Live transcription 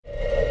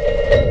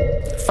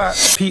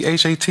Phat,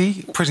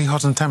 P-H-A-T, pretty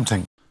hot and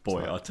tempting.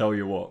 Boy, I tell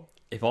you what,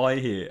 if I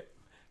hear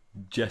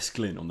Jess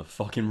Glynn on the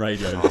fucking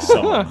radio this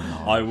summer,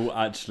 I will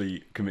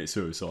actually commit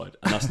suicide.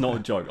 And that's not a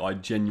joke, I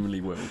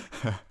genuinely will.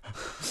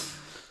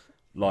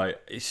 Like,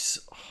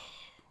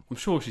 I'm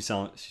sure she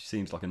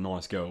seems like a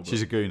nice girl. But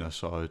she's a gooner,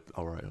 so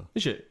I'll rate her.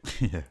 Is she?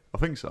 Yeah, I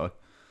think so.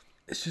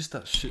 It's just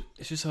that shit.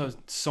 It's just her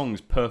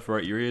songs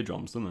perforate your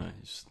eardrums, don't they?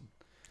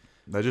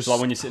 They're just like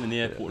when you're sitting in the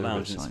airport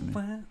lounge.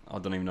 And I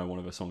don't even know one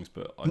of her songs,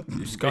 but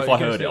if I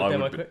heard it, I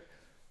would.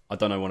 I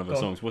don't know one of her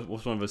songs.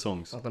 What's one of her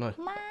songs? I don't know.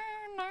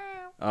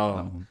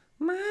 Oh,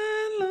 my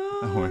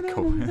Lord. Oh,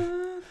 cool.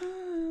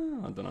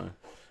 I don't know.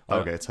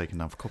 I'll get it taken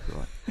down for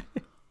copyright.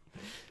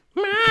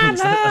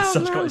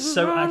 It's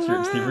so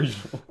accurate to the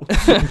original.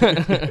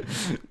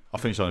 I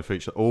think she's only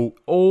featured.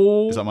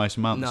 Oh, is that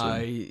Mason Mount? No,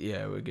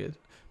 yeah, we're good.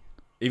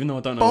 Even though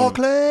I don't know.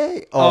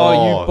 Barclay!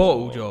 Oh, you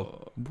bottle job.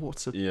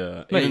 What a...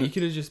 Yeah. Mate, you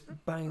could have just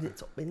banged it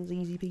top ends,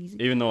 easy peasy.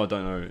 Even though I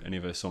don't know any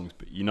of her songs,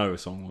 but you know a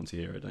song once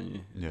you hear it, don't you?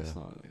 Yeah. It's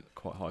like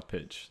quite high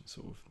pitch,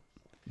 sort of.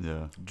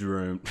 Yeah.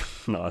 Drone.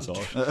 No, that's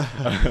harsh.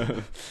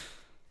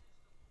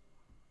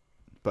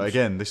 But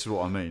again, this is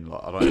what I mean.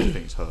 Like, I don't even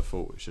think it's her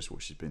fault. It's just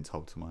what she's been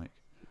told to make.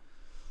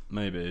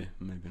 Maybe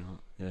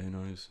not. Yeah, who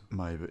knows?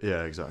 Maybe.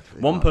 Yeah,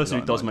 exactly. One person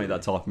who does make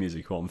that type of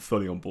music, who I'm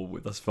fully on board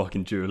with, that's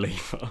fucking Dua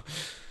Lipa.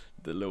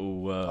 The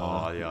little.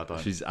 I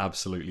don't. She's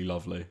absolutely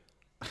lovely.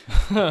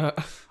 I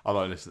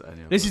don't listen to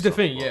any of This is the stuff,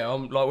 thing, yeah.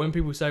 I'm like, when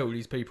people say all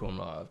these people, I'm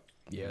like,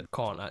 yeah,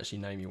 can't actually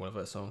name you one of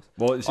her songs.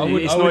 Well, I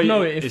would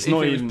know it if it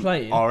was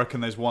playing. I reckon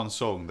there's one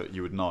song that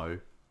you would know,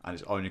 and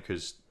it's only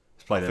because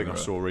I think I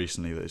saw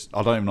recently that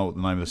I don't even know what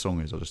the name of the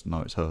song is. I just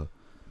know it's her.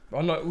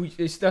 I know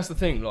that's the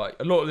thing. Like,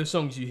 a lot of the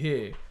songs you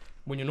hear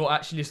when you're not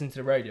actually listening to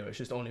the radio, it's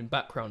just on in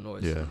background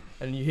noise. Yeah.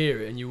 And you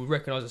hear it, and you will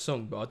recognise a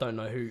song, but I don't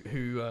know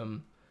who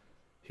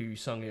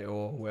sung it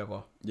or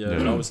whoever. Yeah,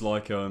 and I was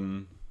like, what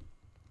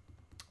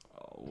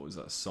was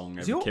that song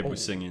every kid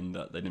was singing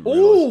that they didn't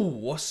realise?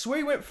 Oh, I swear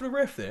he went for the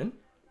ref then.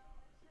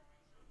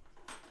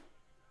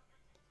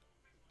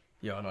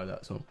 Yeah, I know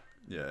that song.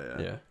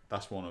 Yeah.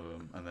 That's one of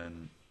them, and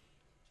then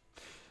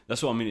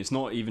that's what I mean. It's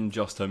not even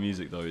just her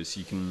music though. It's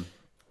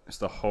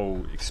the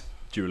whole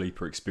Dua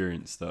Lipa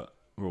experience that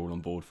we're all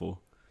on board for.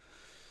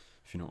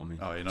 If you know what I mean.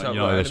 Oh, you So,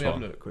 know right, this let me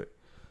one. have a look quick.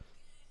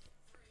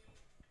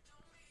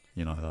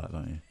 You know that,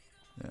 don't you?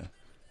 Yeah.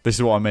 This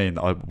is what I mean.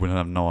 I wouldn't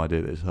have no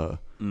idea that it's her.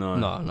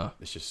 No.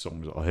 It's just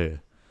songs that I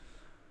hear.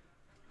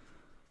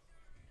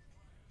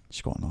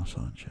 She's quite nice,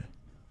 isn't she?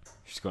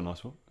 She's got a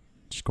nice one.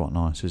 She's quite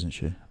nice, isn't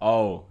she?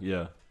 Oh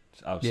yeah,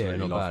 it's absolutely Yeah,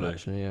 not lovely. bad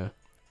actually. Yeah.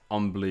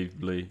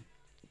 Unbelievably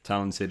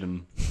talented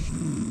and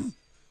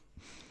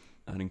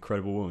an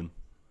incredible woman.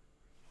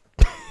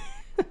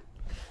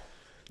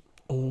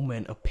 All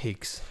men are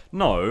pigs.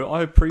 No,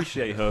 I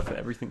appreciate her for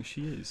everything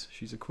she is.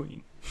 She's a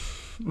queen.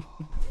 Look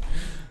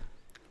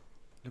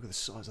at the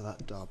size of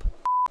that dub.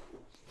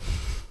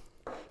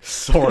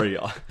 Sorry.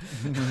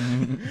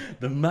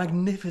 The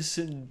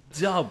magnificent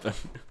dub.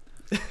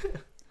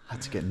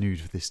 Had to get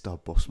nude with this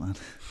dub, boss man.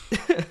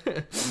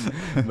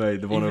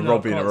 Mate, the one Even of though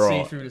Robbie I and can't see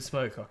Rock. through the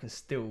smoke, I can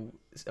still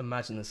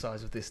imagine the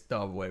size of this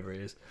dub, whatever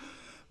it is.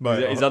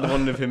 Is that the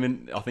one of him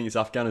in? I think it's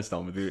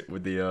Afghanistan with the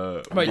Mate,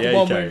 the AK.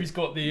 one where he's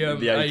got the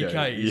AK,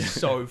 AK, is yeah.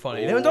 so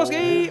funny.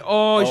 Lewandowski!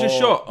 Oh, he's just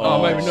shot. Oh,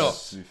 maybe not.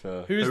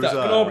 Who's that?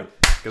 that?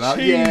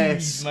 Gnabry.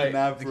 Yes, Mate,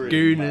 Gnabry, the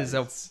Gooners mate.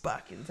 are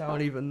back in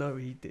town, even though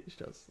he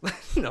ditched us.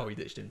 No, he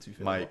ditched him, to be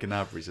fair. Mate,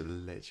 Gnabry's a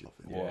legend.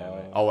 Yeah,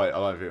 mate. Oh wait, I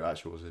don't think it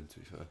actually was him, to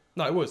be fair.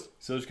 No, it was.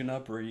 Serge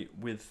Gnabry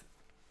with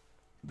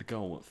the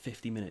goal at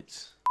 50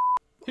 minutes.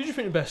 Who do you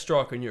think the best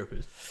striker in Europe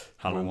is?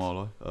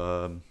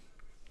 Haaland.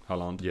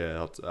 Haaland.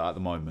 Yeah, at the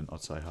moment,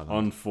 I'd say Haaland.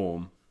 On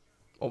form.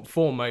 On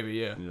form, maybe,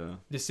 yeah. Yeah.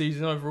 This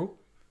season overall?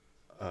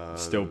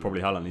 Still probably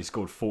Haaland. He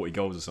scored 40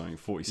 goals or something.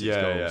 46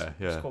 yeah, goals.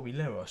 Yeah, It's got to be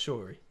Lewa,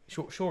 Shuri.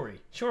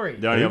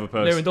 The only other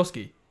person.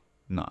 Lewandowski.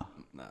 Nah.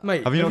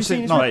 Mate, Have you not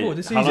seen his no, record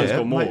this Haaland's season?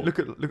 got more. Mate, look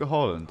at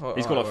Haaland.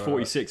 He's got like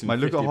 46 and Mate,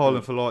 look 50 at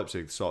Haaland for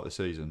Leipzig at the start of the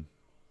season.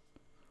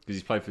 Because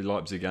he's played for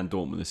Leipzig and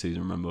Dortmund this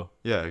season, remember?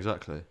 Yeah,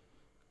 exactly.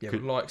 Yeah,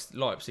 Could- but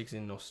Leipzig's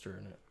in Austria,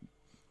 isn't it?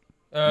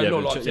 Yeah,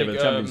 not but Leipzig. the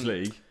Champions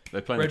League. They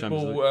play in the Red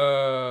Champions Bull, League.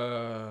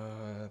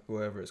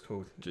 whatever it's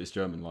called. It's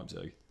German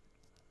Leipzig,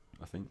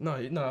 I think. No,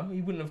 he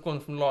wouldn't have gone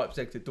from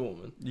Leipzig to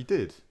Dortmund. You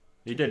did.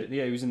 He did.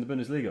 Yeah, he was in the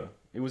Bundesliga.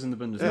 He was in the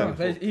Bundesliga. Yeah.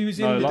 before. He was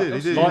in. No,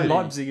 he did.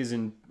 Leipzig is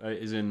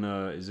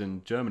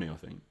in Germany, I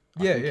think.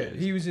 Yeah.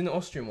 He was in the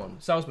Austrian one,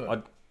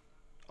 Salzburg.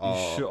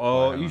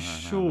 Are you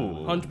sure?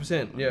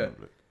 100%. Yeah.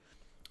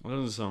 That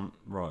doesn't sound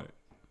right.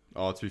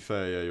 Oh, to be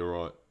fair, yeah, you're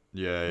right.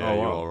 Yeah, Oh, you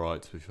wow. are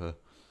right, to be fair.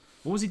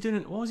 What was he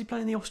doing? What was he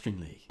playing in the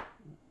Austrian league?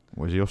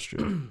 Was he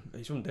Austrian?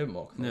 He's from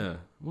Denmark. I think. Yeah.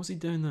 What's he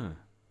doing there?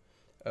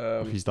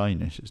 He's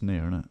Danish, it's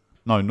near, isn't it?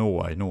 No,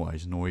 Norway.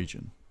 Norway's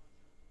Norwegian.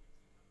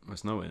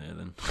 There's nowhere there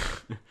then.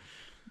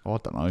 Oh, I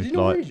don't know. Is he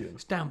Norwegian?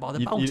 It's down by the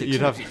Baltic.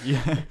 You'd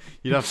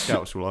have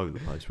scouts all over the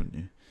place, wouldn't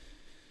you?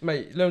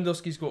 Mate,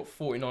 Lewandowski's got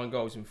 49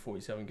 goals in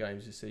 47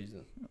 games this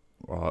season.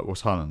 Right,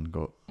 what's Haaland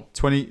got?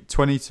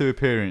 22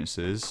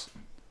 appearances,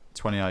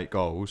 28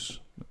 goals,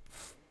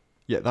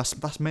 Yeah,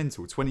 that's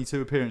mental.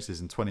 22 appearances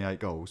and 28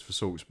 goals for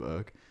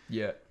Salzburg.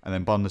 Yeah. And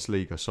then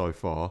Bundesliga so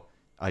far,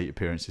 8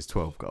 appearances,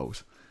 12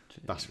 goals. Jeez.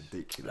 That's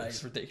ridiculous. That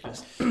is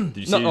ridiculous. Did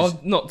you see I'm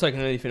not taking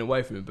anything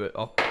away from him, but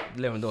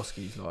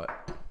Lewandowski's like,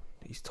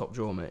 he's top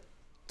draw, mate.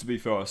 To be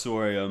fair, I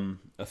saw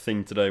a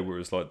thing today where it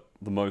was like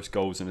the most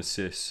goals and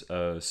assists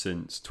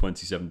since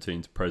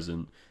 2017 to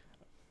present.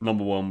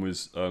 Number one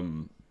was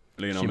Lionel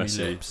Jimmy Messi,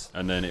 Lips.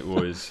 and then it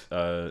was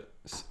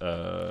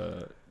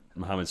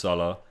Mohamed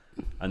Salah,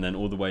 and then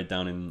all the way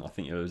down in, I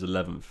think it was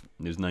 11th,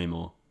 it was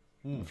Neymar.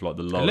 With like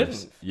the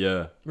lowest. 11th?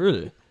 Yeah.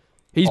 Really?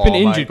 He's been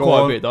injured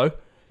quite a bit though.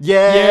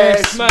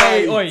 Yes,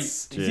 mate. Oi,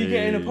 Jeez. is he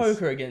getting a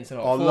poker again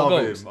tonight? I 4 love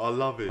goals? him. I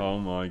love him. Oh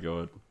my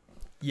god.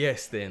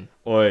 Yes, then.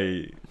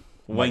 Oi.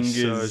 Mate,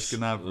 Wenger's Serge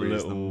Gnabry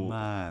is the little...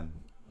 man.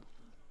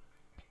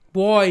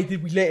 Why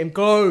did we let him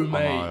go,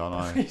 mate? I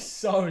know. He's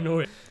so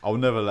annoying. I'll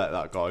never let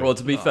that go. Well,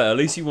 to be fair, at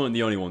least you weren't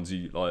the only ones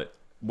who, like,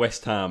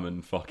 West Ham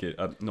and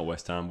not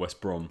West Ham,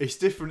 West Brom. It's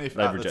different if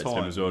They at the rejected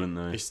time him as well, didn't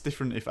they? It's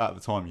different if at the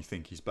time you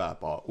think he's bad,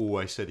 but I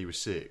always said he was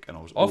sick, and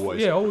I was I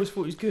always always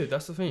thought he was good.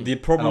 That's the thing. The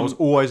and problem... I was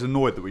always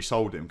annoyed that we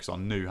sold him because I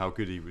knew how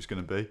good he was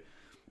going to be.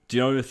 Do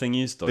you know the thing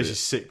is, though? This is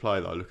sick play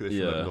though. Look at this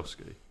Yeah. from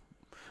Lewandowski.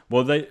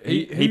 Well,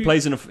 he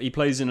plays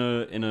in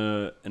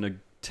a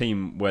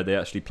team where they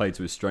actually play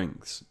to his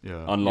strengths.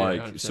 Yeah. Unlike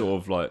Yeah, 100%.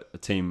 sort of like a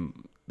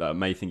team that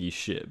may think he's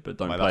shit but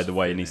don't Mate, play that's the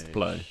way he needs to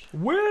play.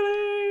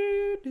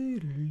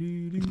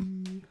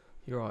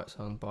 You're right,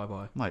 son. Bye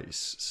bye. Mate,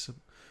 it's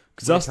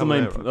Because that's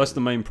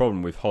the main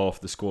problem with half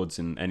the squads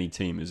in any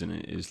team, isn't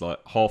it? Is like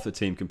half the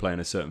team can play in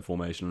a certain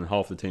formation and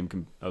half the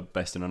team are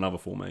best in another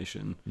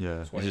formation.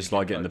 yeah. It's just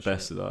like getting the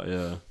best of that.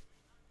 Yeah.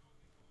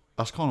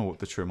 That's kind of what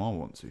the trim I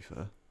want. To be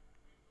fair,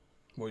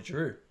 What,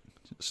 Drew?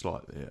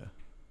 slightly, yeah.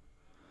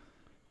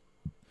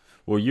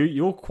 Well,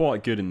 you're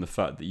quite good in the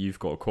fact that you've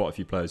got quite a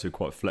few players who are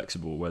quite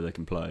flexible where they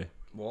can play.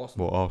 What?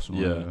 Well,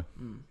 Arsenal, Yeah.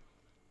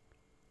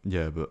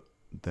 yeah, but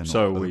they're not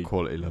So at we- the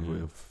quality yeah.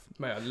 level of.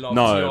 Mate, I love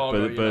No,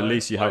 Thiago, but at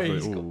least you have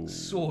He's it. got Ooh.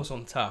 sauce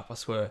on tap, I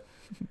swear.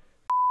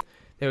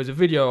 There was a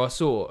video I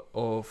saw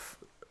of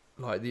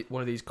like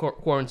one of these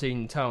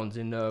quarantine towns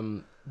in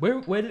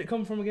where did it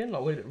come from again?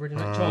 Like where did it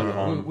originate? China,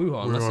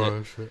 Wuhan.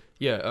 That's it.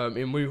 Yeah,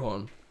 in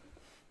Wuhan.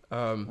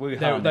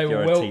 Wuhan, They if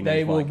you're a were teenage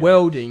they were white guy.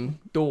 welding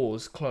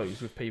doors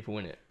closed with people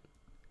in it.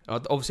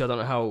 Obviously, I don't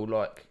know how.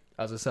 Like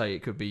as I say,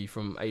 it could be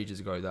from ages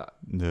ago. That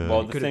Yeah.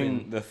 Well, Could've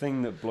been. the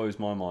thing that blows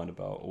my mind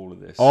about all of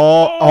this.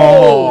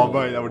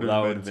 Mate, that would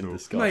have been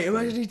disgusting. mate,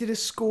 imagine he did a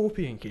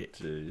scorpion kick.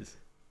 Jeez.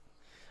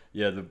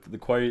 Yeah, the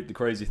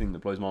crazy thing that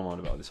blows my mind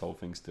about this whole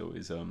thing still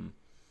is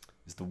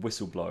the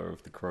whistleblower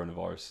of the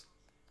coronavirus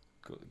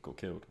got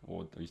killed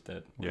or he's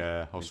dead.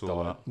 Yeah, I He's saw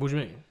died. that. What do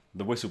you mean?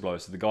 The whistleblower,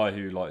 so the guy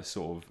who like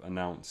sort of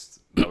announced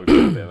that we've got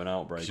a bit of an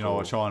outbreak. Do you know or-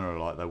 what China are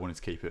like? They wanted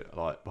to keep it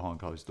like behind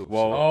closed doors.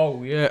 Well,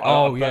 Oh yeah.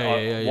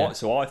 Yeah. What,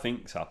 so I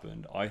think's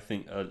happened. I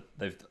think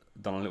they've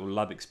done a little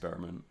lab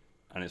experiment,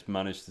 and it's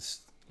managed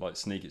to like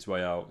sneak its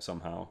way out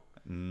somehow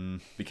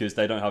because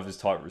they don't have as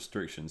tight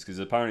restrictions. Because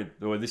apparently,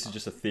 well, this is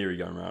just a theory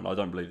going around. I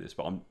don't believe this,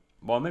 but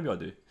maybe I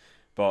do.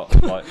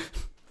 But like,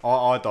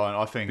 I don't.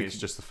 I think it's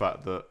just the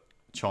fact that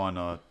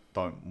China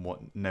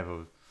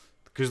never,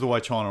 because of the way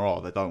China are,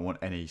 they don't want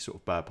any sort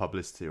of bad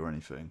publicity or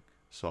anything.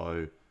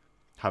 So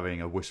having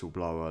a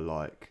whistleblower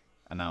like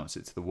announce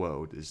it to the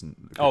world isn't.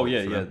 a good oh look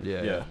yeah, for yeah,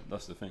 them. yeah,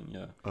 that's the thing.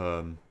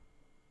 Yeah.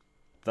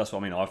 That's what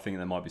I mean. I think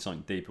there might be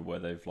something deeper where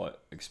they've like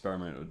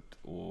experimented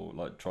or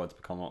like tried to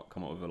come up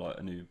with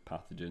a new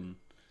pathogen,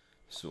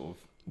 sort of.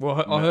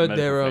 Well, I heard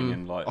there.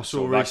 And, like, I saw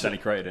sort of accidentally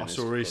created it. I and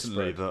saw it's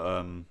recently spread.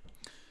 that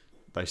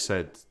they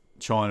said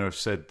China have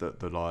said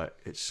that the like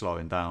it's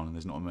slowing down and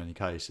there's not many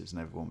cases,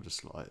 and everyone was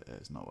just like,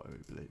 "There's no way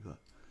we believe that."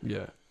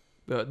 Yeah,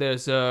 but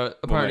there's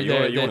apparently you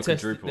they're wanna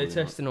quadruple, they're you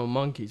know. testing on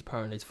monkeys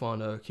apparently to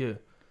find a cure.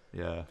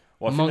 Yeah.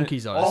 Well, I think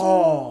Monkeys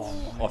are.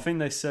 I think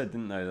they said,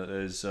 didn't they, that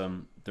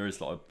there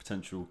is like a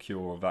potential cure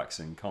or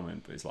vaccine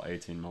coming, but it's like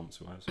 18 months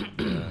or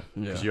whatever.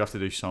 Because you have to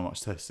do so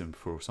much testing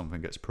before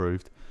something gets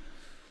proved.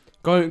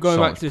 Going So back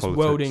much to this politics.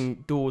 welding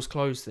doors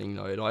closed thing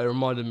though, like it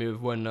reminded me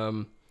of when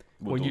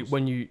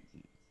you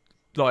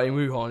like in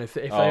Wuhan, if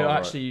they were right.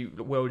 actually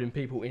welding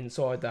people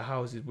inside their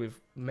houses with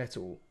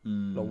metal,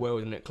 like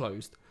welding it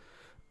closed.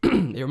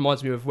 It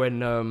reminds me of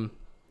when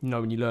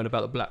when you learn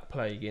about the Black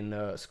Plague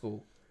in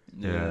school.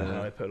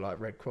 Yeah. They put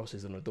like red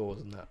crosses on the doors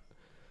and that.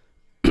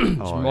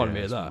 Just reminded me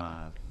of it's that.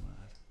 mad.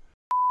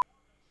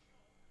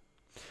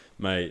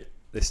 Mate,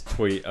 this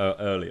tweet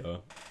earlier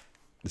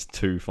is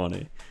too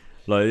funny.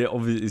 Like,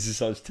 obviously, this is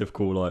such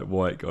typical like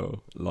white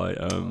girl. Like,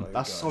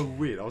 That's so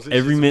weird. I was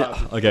every just minute.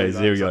 about to Okay, do so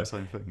that here we go. exact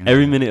same thing,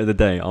 Every minute of the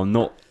day, I'm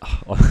not.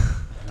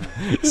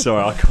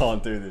 Sorry, I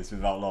can't do this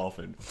without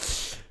laughing.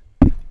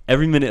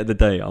 Every minute of the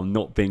day, I'm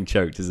not being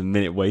choked is a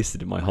minute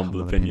wasted, in my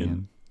humble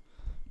opinion.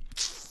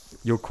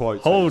 Your quote.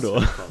 Hold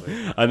on.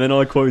 And then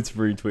I quote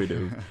retweet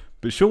him.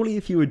 But surely,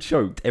 if you were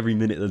choked every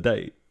minute of the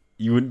day,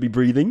 you wouldn't be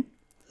breathing.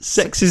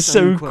 Sex is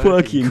so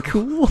quirky and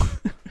cool.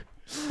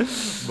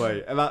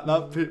 Mate, and that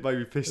made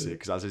me pissy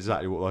because that's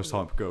exactly what those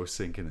type of girls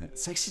think, isn't it?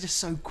 Sex is just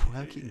so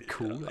quirky and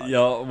cool. Like,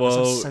 Yeah,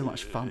 well, it's so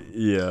much fun.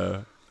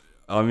 Yeah,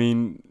 I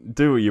mean,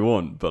 do what you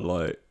want, but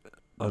like,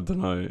 I don't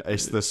know.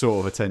 It's the sort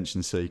of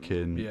attention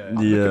seeking. Yeah.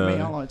 Look at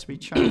me, I like to be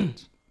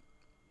chatted.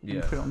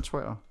 Yeah. Put it on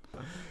Twitter.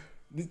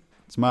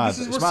 It's mad. This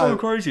is it's what's mad. so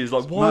crazy. It's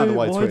like, It's why? mad the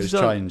way why Twitter's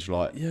does that... changed,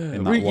 like Yeah.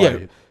 in that way.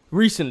 Yeah.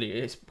 Recently,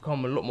 it's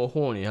become a lot more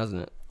horny,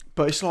 hasn't it?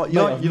 But it's like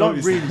Mate, you don't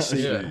I've really noticed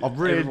see. that. I've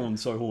really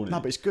Everyone's so horny. no,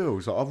 but it's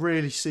girls. Like I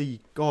rarely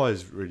see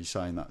guys really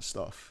saying that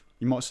stuff.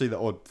 You might see the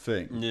odd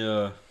thing,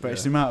 Yeah, but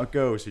it's the amount of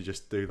girls who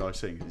just do those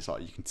things. It's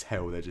like you can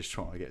tell they're just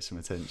trying to get some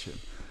attention.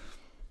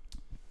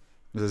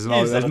 There's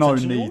no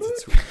attention need all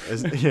to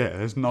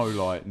there's no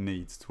like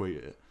need to tweet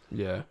it.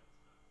 Yeah.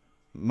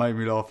 Made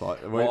me laugh like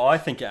Well, I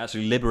think it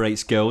actually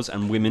liberates girls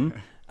and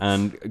women,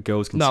 and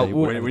girls can No, say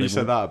well, whatever when you they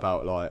said want. that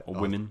about like Or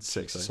women,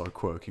 sex is so. so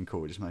quirky and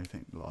cool. It just made me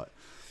think like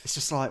it's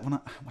just like when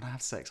I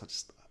have sex,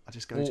 I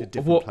just go Well, to a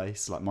different what-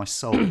 place. Like my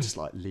soul just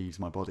like leaves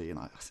my body, and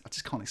I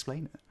just can't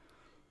explain it.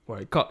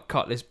 Right,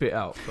 cut this bit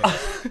out.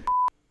 But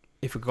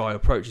if a guy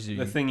approaches you,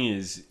 The thing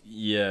is,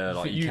 yeah,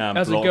 like you can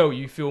as block. a girl,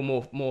 you feel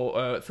more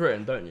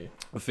threatened, don't you?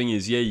 The thing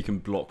is, yeah, you can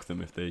block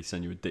them if they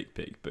send you a dick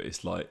pic, but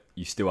it's like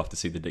you still have to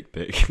see the dick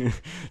pic. Do you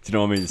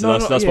know what I mean? So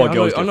that's why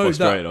girls get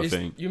frustrated. I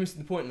think. You're missing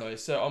the point, though.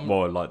 So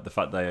Well, like the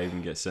fact they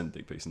even get sent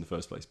dick pics in the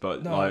first place,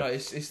 but like,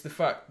 it's the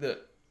fact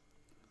that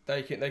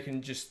they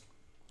can just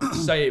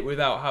say it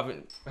without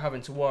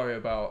having to worry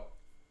about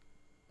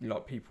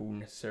like people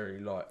necessarily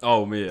like.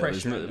 oh yeah,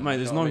 pressure,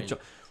 there's no.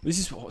 This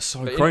is what's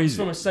so But crazy.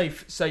 from a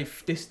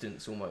safe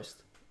distance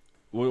almost.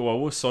 Well,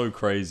 what's so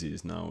crazy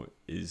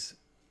is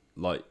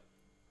like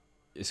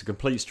it's a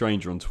complete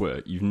stranger on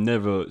Twitter. You've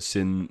never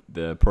seen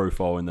their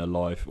profile in their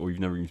life, or you've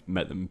never even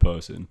met them in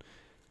person,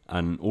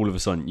 and all of a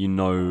sudden you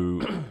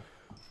know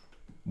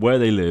where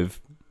they live,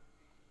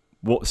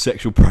 what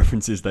sexual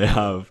preferences they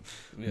have,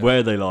 Yeah.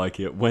 where they like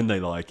it, when they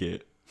like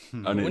it,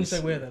 and When you it's, say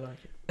where they like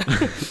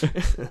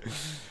it.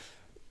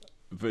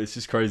 but it's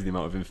just crazy the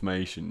amount of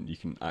information you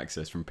can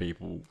access from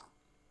people.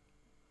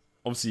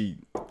 Obviously,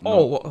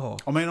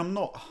 I mean, I'm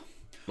not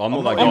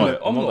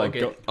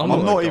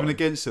even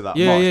against it that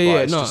Yeah, much. yeah,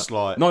 but it's no. just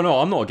like No,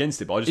 I'm not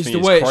against it, but I just It's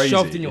think the way it's it's crazy.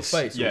 shoved in your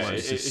face. yeah,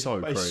 almost. it's just so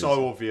it's crazy.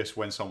 so obvious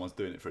when someone's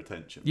doing it for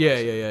attention. Yeah,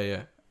 basically,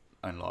 yeah.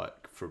 and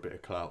like for a bit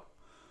of clout.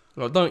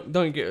 Like,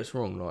 don't get us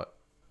wrong. Like,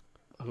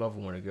 I love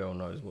when a girl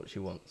knows what she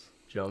wants.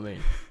 Do you know what I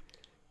mean?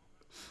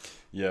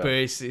 Yeah, But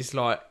it's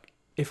like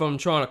if I'm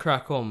trying to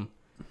crack on,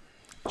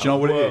 Do you know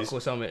what it work is?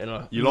 or something,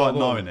 and You like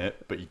knowing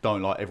it, but you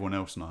don't like everyone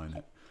else knowing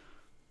it.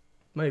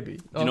 Maybe.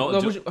 you know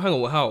what- Hang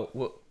on. How?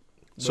 What?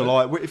 So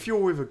like, if you're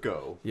with a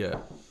girl, Yeah.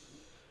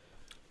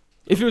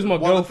 If it was my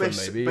one of the girlfriend,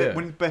 best, maybe. Yeah.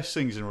 one of the best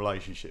things in a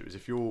relationship is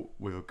if you're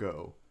with a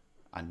girl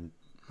and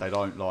they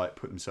don't like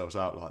put themselves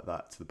out like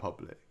that to the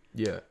public.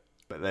 Yeah.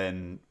 But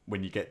then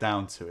when you get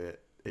down to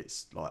it,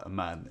 it's like a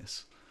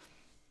madness.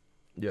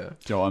 Yeah. Do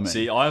you know what I mean?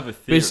 See, I have a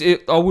But theory.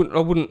 I wouldn't.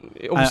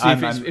 Obviously,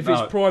 And- if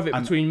it's private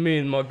and- between me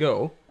and my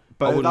girl, I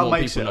but wouldn't that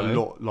want makes it people a knowing.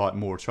 lot like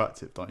more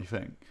attractive, don't you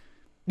think?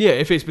 Yeah,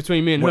 if it's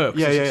between me and her. 'cause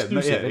yeah, it's yeah,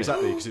 exclusive, innit?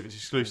 exactly. Because if it's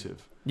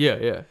exclusive,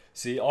 Yeah.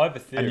 See, I have a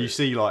theory. and you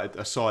see like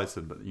a side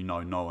to them that you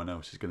know no one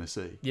else is going to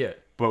see. Yeah.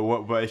 But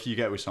if you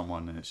get with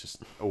someone and it's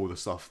just all the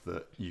stuff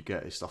that you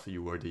get is stuff that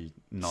you already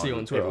know See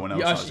on Twitter. everyone else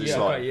Yeah, knows. actually, It's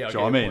yeah, like, okay, yeah, do you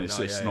know what I I get mean? your It's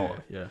point now,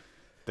 not. Yeah.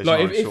 There's Like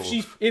no sort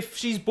of- if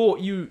she's bought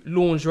you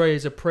lingerie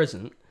as a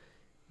present,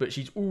 but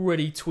she's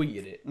already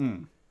tweeted it,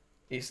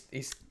 it's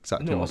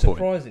Exactly not my a point.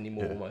 surprise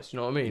anymore. Yeah. Almost, you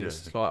know what I mean? Yeah.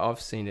 It's like I've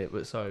seen it,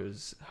 but so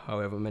has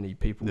however many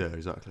people. Yeah,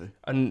 exactly.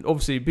 And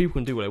obviously, people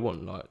can do what they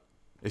want. Like,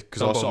 Because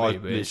Don't I bother me,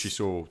 but literally it's-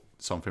 saw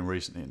something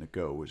recently, and the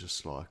girl was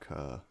just like,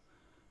 I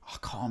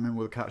can't remember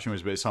what the caption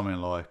was, but it's something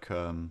like,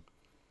 Do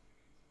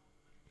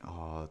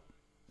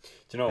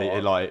you know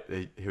what?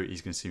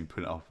 he's going to see me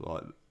pulling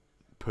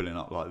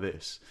up like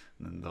this,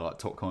 and then the like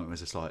top comment was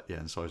just like, yeah,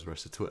 and so is the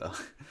rest of Twitter.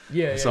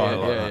 yeah. Something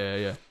like that.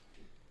 Do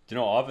Do you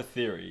know what? I have a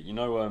theory. You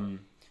know,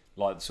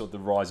 like sort of the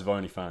rise of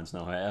OnlyFans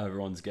now. How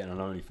everyone's getting on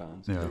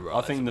OnlyFans. Yeah.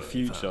 I think in the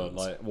future,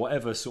 like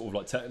whatever sort of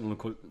like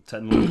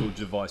technological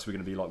device we're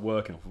going to be like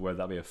working off, whether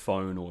that be a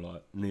phone or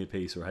like an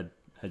earpiece or a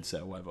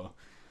headset or whatever,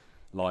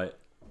 like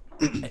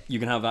you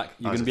can have that.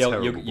 You're going to be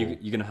able. You're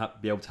going to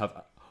be able to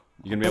have.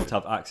 You're going to be able to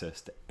have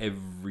access to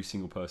every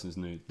single person's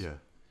nudes. Yeah.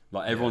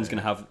 Like everyone's going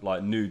to have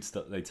like nudes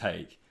that they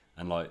take,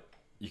 and like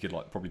you could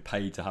like probably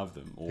pay to have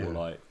them, or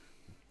like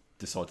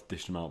decide to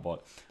dish them out.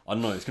 But I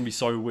don't know. It's going to be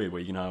so weird where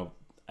you can have.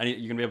 You're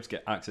going to be able to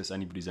get access to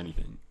anybody's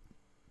anything,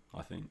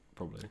 I think,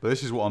 probably. But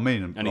this is what I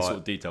mean. Any like, sort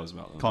of details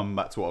about them. coming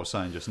back to what I was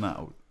saying just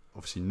now,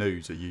 obviously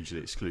nudes are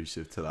usually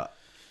exclusive to that.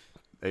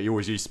 It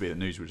always used to be that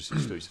nudes were just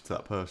exclusive to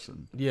that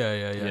person.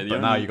 Yeah. the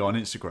But now only- you go on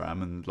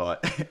Instagram and like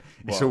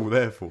it's Well, all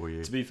there for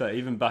you. To be fair,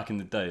 even back in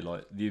the day,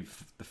 like the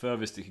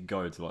furthest it could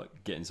go to like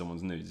getting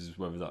someone's nudes is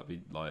whether that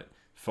be like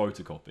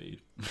photocopied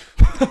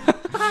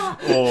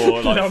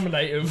or like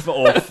Nominate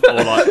or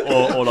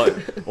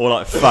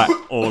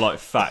like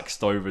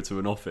faxed over to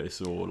an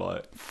office or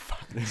like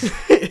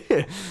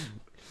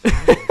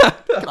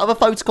Can I have a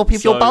photocopy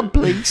of your bum,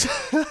 please?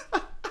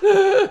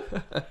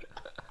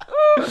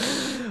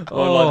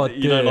 Like,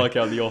 you know, like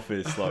out of the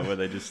office, like where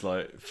they just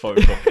like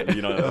photocopy,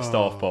 you know, a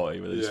staff party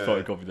where they just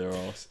photocopy their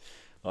ass.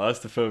 Like, that's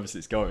the furthest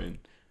it's going.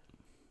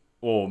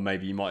 Or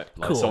maybe you might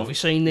like. Cool. Have you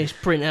seen this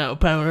print out of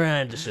Pamela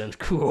Anderson?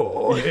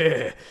 Cool.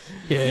 Yeah.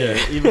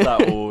 Either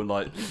that or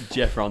like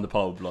Jeff around the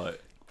pub,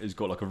 like has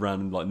got like a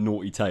random like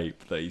naughty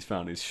tape that he's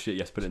found his shit. He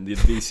has to put it in the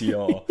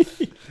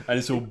VCR, and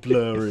it's all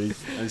blurry,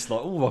 and it's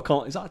like, oh, I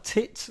can't. Is that a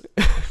tit?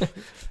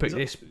 Pick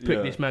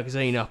this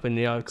magazine up in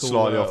the local.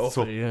 Slightly off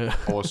the top. Yeah.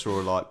 I saw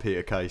a like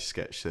Peter Kay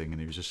sketch thing, and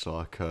he was just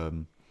like,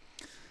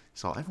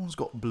 it's like everyone's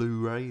got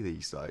Blu-ray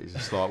these days.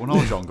 It's like when I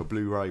was younger,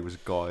 Blu-ray was a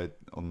guy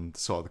on the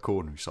side of the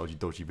corner who sold you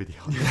dodgy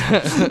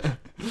videos.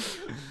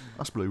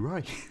 That's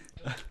Blu-ray.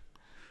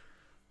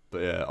 But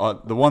yeah,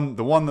 the one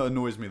that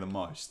annoys me the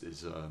most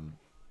is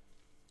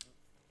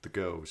the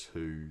girls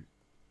who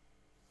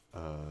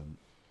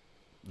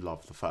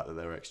love the fact that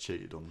their ex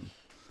cheated on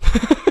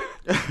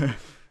them.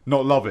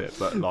 Not love it,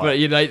 but like. But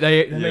yeah,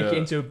 they make it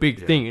into a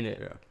big thing,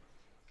 innit? Yeah.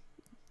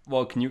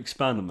 Well, can you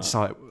expand on that?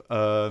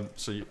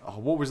 It's like,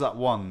 what was that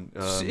one?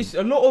 It's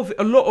a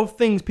lot of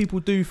things people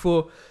do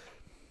for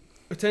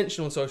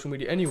attention on social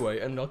media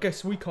anyway, and I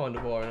guess we kind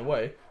of are in a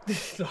way.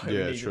 Like we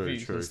need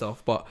reviews and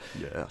stuff, but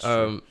yeah, that's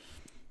true.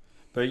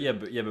 But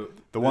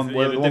the one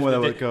where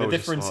the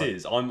difference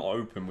is I'm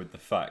open with the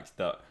fact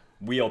that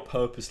we are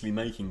purposely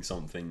making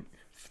something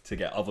to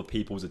get other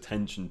people's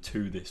attention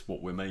to this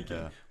what we're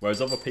making,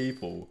 whereas other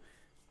people,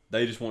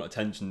 they just want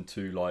attention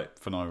to like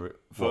for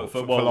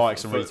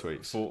likes and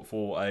retweets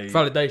for a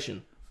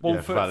validation. Well,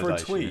 for a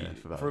tweet,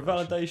 for a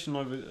validation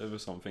over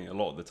something. A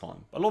lot of the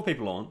time, a lot of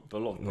people aren't, but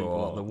a lot of people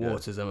are. The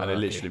waters are murky. And it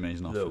literally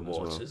means nothing. The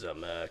waters are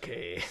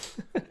murky.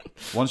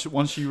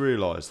 Once you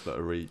realise that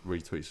a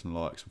retweets and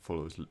likes and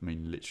followers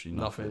mean literally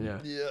nothing.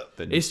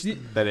 Then it's.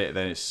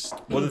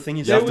 Well, the thing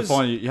is, you have to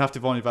find your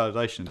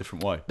validation in a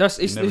different way.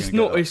 It's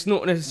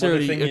not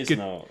necessarily a good.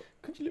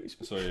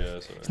 Sorry.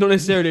 It's not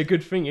necessarily a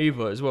good thing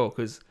either, as well,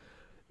 because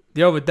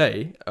the other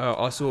day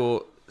I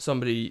saw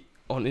somebody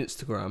on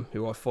Instagram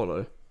who I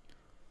follow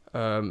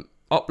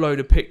upload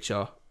a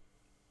picture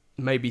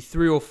maybe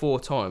 3 or 4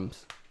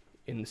 times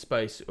in the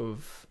space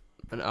of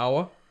an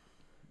hour.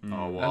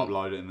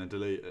 Upload it and then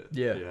delete it.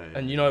 Yeah.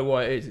 And you know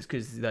why it is? It's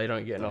because they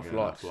don't get enough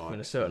likes in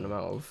a certain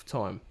amount of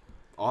time.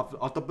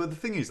 But the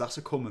thing is, that's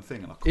a common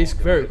thing, and it's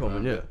very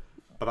common, yeah.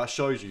 But that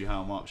shows you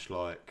how much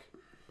like.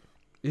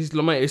 It's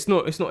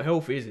not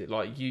healthy, is it?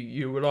 Like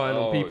you're relying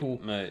on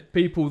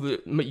people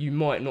that you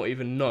might not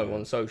even know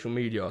on social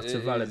media to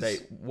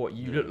validate what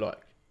you look like.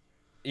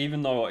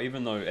 Even though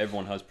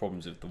everyone has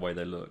problems with the way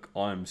they look,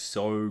 I am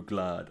so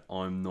glad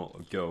I'm not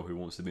a girl who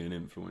wants to be an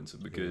influencer,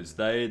 because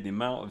the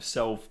amount of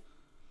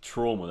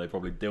self-trauma they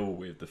probably deal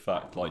with, the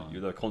fact like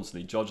they're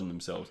constantly judging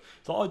themselves.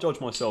 So I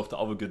judge myself to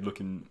other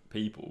good-looking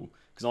people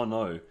because I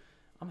know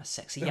I'm a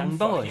sexy young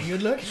boy.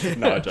 Good looking.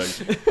 No, I'm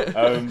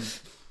joking.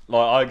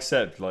 Like I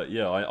accept, like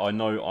I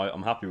know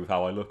I'm happy with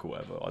how I look or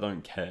whatever. I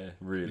don't care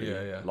really.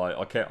 Yeah. Like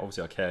I care.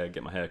 Obviously, I care.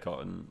 Get my hair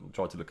cut and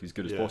try to look as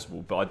good as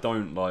possible. But I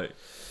don't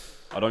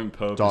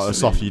purposely. The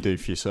stuff you do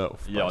for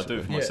yourself. Yeah, I do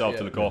it for myself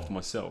to look after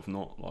myself,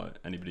 not like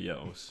anybody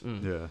else.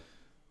 Yeah.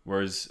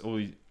 Whereas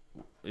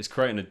it's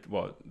creating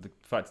the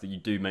fact that you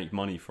do make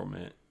money from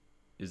it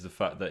is the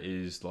fact that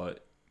is like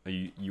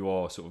you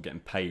are sort of getting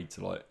paid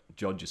to like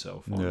judge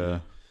yourself. Aren't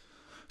you?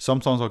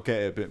 Sometimes I'll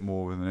get it a bit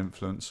more with an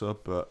influencer,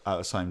 but at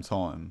the same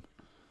time,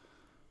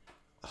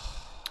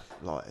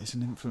 like, is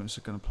an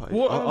influencer going to play?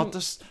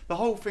 The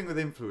whole thing with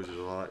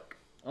influencers, like,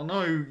 I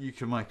know you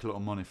can make a lot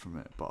of money from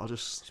it, but I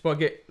just can't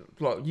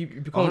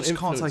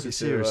take it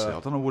seriously. I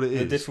don't know what it is.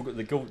 The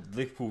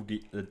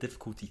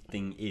difficulty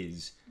thing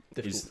is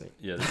the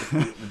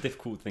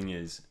difficult thing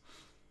is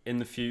in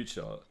the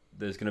future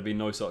there's going to be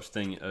no such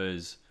thing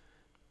as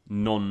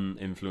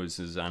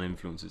non-influencers and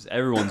influencers.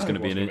 Everyone's going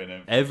to be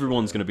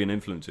an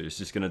influencer. It's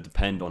just going to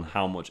depend on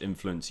how much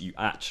influence you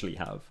actually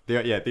have.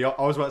 I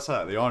was about to say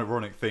that. The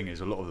ironic thing is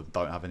a lot of them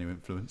don't have any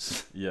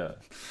influence. Yeah,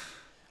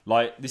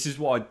 like this is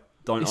what I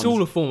don't. It's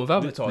all a form of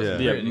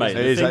advertising. Yeah, mate.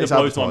 The thing that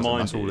blows my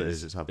mind that's all it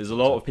is. Is a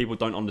lot of people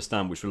don't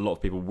understand, which a lot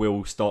of people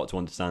will start to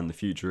understand in the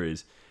future.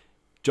 Is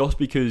just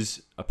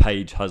because a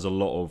page has a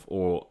lot of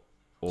or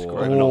an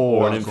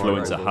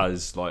influencer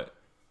has like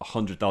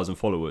 100,000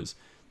 followers.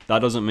 That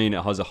doesn't mean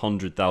it has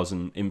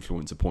 100,000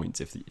 influencer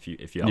points. If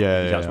you I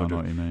know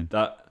what you mean.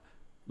 That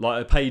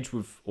like a page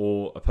with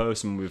or a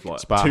person with like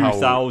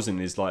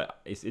 2,000 is like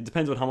it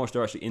depends on how much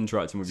they're actually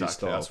interacting with your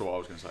stuff. That's what I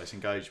was going to say. It's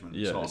engagement.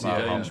 Yeah, it's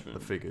not about the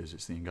figures.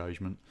 It's the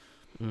engagement.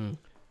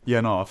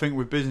 Yeah, no. I think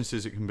with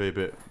businesses it can be a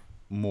bit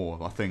more.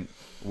 I think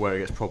where it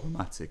gets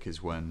problematic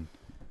is when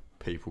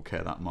people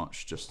care that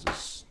much just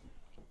as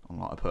on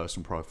like a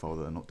personal profile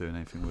that they're not doing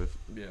anything with.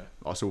 Yeah.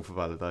 That's all for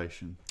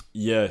validation.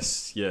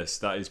 Yes,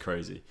 that is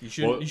crazy. You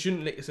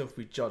shouldn't let yourself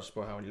be judged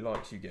by how many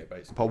likes you get,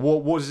 basically. But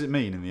what does it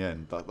mean in the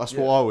end? That's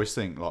what I always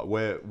think. Like,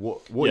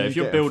 what yeah, if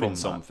you're building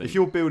something. If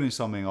you're building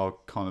something, I'll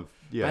kind of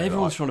But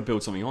everyone's trying to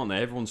build something, aren't they?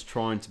 Everyone's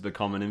trying to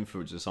become an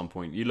influencer at some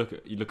point. You look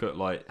at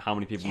like how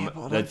many people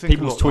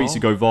people's tweets that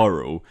go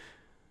viral,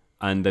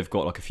 and they've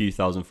got like a few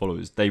thousand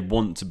followers. They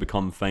want to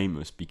become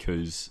famous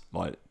because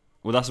like.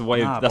 Well, that's a way.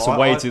 That's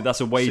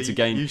a way to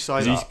gain.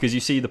 Because you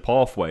see the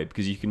pathway.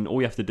 Because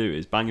all you have to do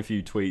is bang a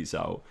few tweets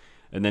out,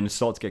 and then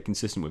start to get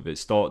consistent with it.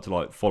 Start to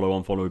like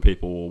unfollow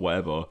people or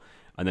whatever,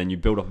 and then you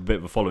build up a bit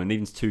of a following,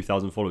 even to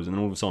 2,000 followers, and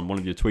then all of a sudden one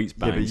of your tweets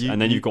bangs,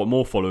 and then you've got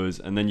more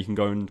followers, and then you can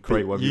go and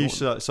create whatever you want.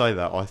 You say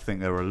that. I think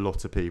there are a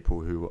lot of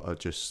people who are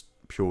just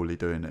purely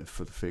doing it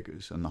for the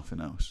figures and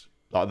nothing else.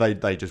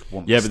 Like they just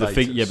want. But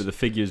the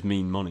figures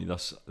mean money.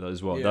 That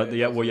as well. Well,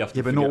 you have to.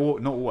 Yeah, but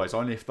not always.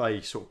 Only if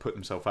they sort of put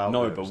themselves out.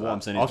 No, there, but what I'm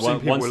saying is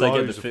once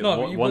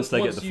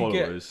they get the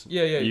followers,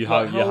 you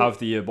have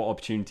the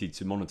opportunity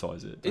to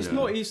monetize it.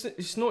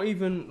 It's not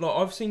even like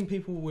I've seen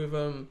people with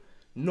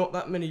not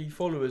that many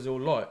followers or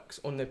likes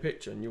on their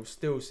picture, and you'll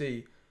still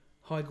see.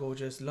 Hi,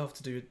 gorgeous. Love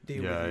to do a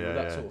deal with you.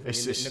 That sort of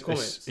thing in the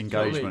comments. It's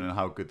engagement and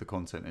how good the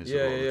content is a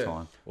lot of the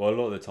time. Well, a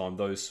lot of the time,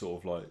 those sort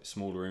of like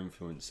smaller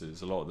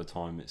influencers, a lot of the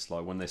time, it's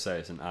like when they say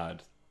it's an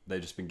ad, they've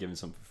just been given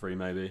something for free,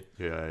 maybe.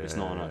 It's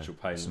not an actual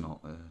payment. It's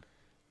not.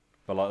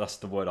 But like that's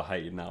the word I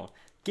hated now.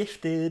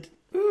 Gifted.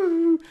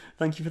 Ooh,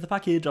 thank you for the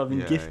package. I've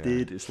been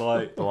gifted. Yeah. It's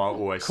like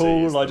cool.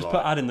 Like just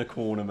put ad in the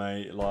corner,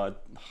 mate. Like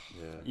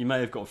you may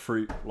have got a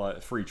free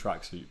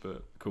tracksuit,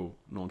 but cool.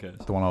 No one cares.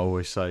 The one I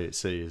always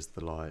see is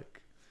the like.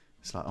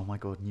 It's like, oh my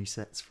god, new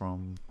sets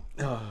from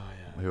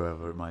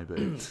whoever it may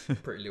be.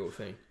 Pretty little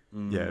thing.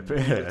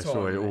 It's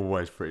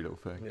always pretty little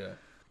thing. Yeah,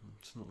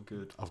 it's not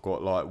good. I've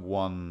got like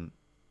one,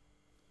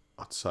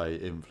 I'd say,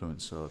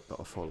 influencer that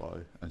I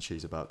follow, and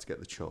she's about to get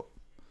the chop.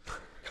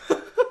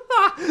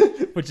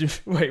 What do you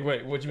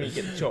mean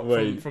get the chop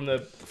from the?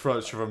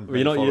 From from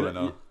you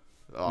her.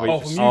 I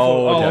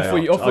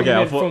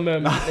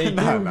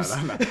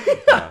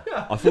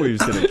thought he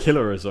was gonna kill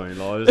her or something.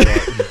 Like, I was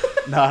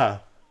like, nah.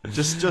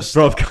 Just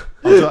bro,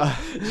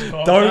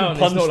 don't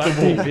punch the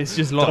wall. It's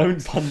just like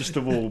don't punch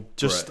the wall.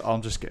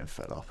 I'm just getting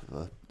fed up with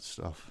her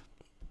stuff.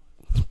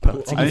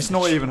 And it's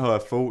not even her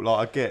fault.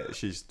 Like I get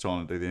she's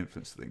trying to do the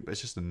influence thing, but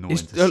it's just annoying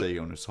to see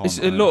on the time. It's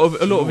a lot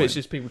of it's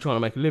just people trying to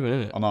make a living,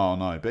 isn't it? I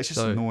know, but it's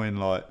just annoying.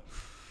 Like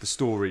the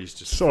stories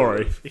just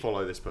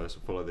follow this person,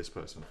 follow this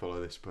person,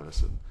 follow this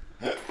person.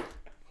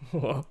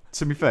 What?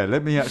 To be fair,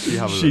 let me actually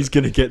have a look. She's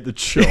gonna get the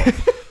chop.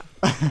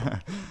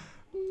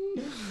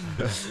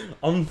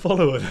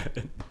 Unfollow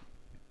it.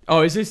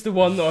 Oh, is this the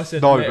one that I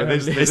said? No, but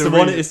it's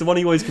the one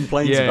he always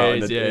complains about in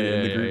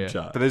the group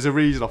chat. But there's a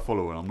reason I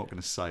follow it. I'm not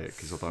going to say it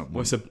because I don't want.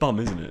 Well, it's a bum,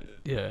 isn't it?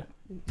 Yeah,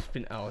 it's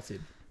been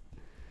outed.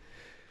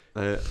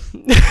 Okay.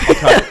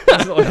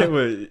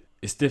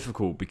 It's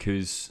difficult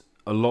because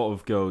a lot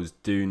of girls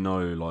do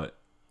know, like,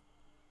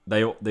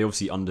 they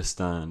obviously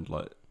understand,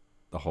 like,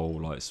 the whole,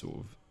 like, sort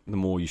of, the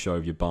more you show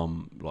of your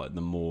bum, like,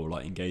 the more,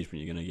 like,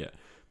 engagement you're going to get.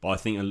 But I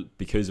think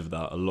because of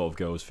that, a lot of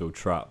girls feel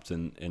trapped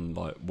in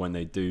like when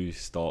they do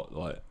start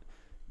like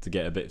to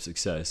get a bit of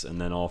success,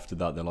 and then after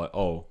that they're like,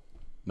 oh,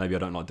 maybe I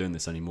don't like doing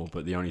this anymore.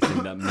 But the only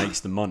thing that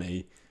makes the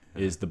money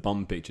is the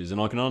bum pictures,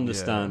 and I can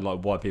understand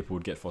like why people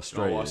would get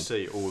frustrated. What I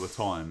see all the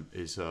time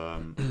is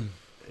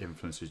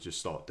influencers just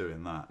start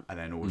doing that, and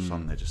then all of a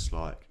sudden they're just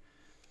like,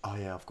 oh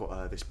yeah, I've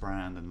got this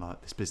brand and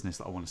like this business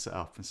that I want to set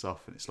up and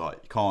stuff, and it's like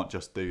you can't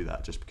just do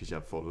that just because you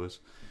have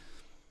followers.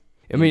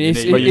 I mean, you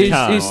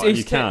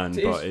can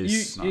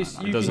use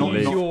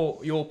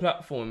your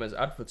platform as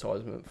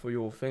advertisement for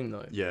your thing,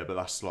 though. Yeah, but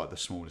that's like the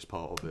smallest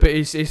part of it. But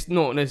it's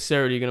not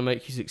necessarily going to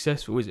make you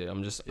successful, is it?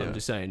 I'm just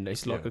saying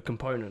it's like a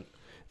component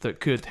that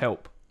could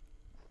help.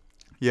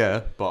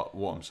 Yeah, but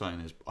what I'm saying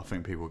is, I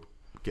think people are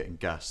getting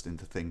gassed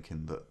into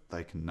thinking that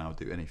they can now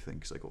do anything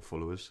because they got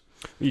followers.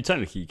 Well, you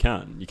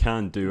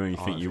can do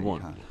anything you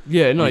want.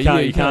 Yeah, no,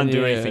 you can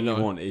do anything you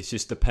want. It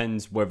just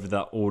depends whether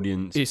that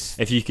audience,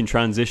 if you can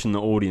transition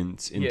the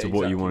audience into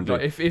what you want to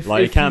do.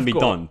 Like it can be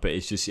done, but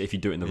it's just if you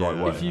do it in the right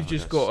way. If you've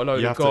just got a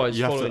load of guys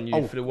following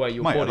you for the way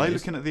your body is. Are they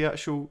looking at the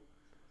actual?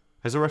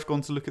 Has the ref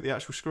gone to look at the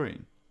actual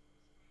screen?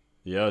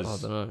 Yes.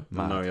 I don't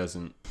know. No, he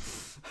hasn't.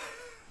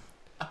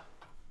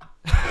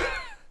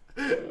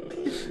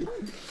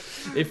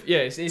 It's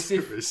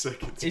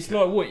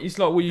like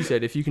what you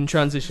said. If you can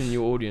transition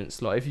your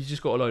audience, like if you've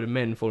just got a load of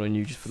men following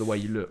you just for the way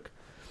you look,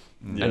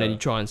 and then you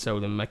try and sell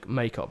them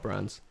makeup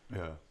brands,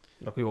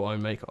 like your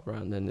own makeup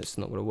brand, then it's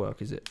not going to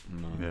work, is it?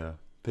 No. Yeah,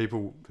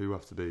 people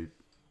have to be.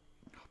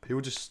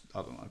 People just,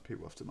 I don't know.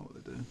 People have to know what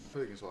they're doing. I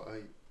think it's like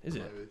 8. Is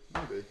it?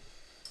 Maybe.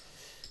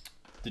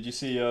 Did you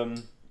see? Do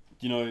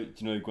you know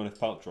Gwyneth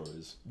Paltrow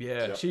is?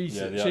 Yeah, she's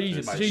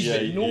naughty,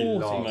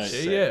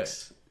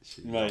 mate.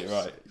 Mate,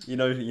 right? You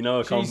know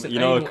a company.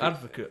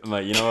 Advocate,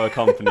 mate. You know a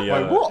company.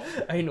 Wait, what?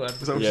 Anal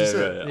advocate. Is that what she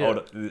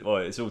said? Well,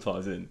 it's all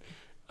ties in.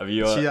 Have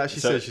you? She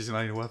actually said she's an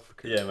anal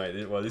advocate. Yeah,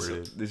 mate. Well,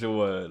 this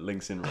all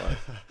links in, right?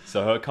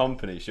 So her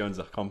company, she owns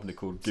a company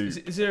called Goop.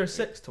 Is there a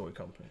sex toy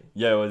company?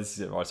 Yeah, well, this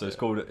is it, right? So it's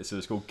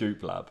called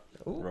Goop Lab,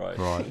 Ooh.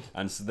 right?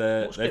 And so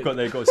they've got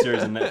a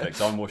series on Netflix.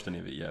 I haven't watched any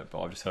of it yet,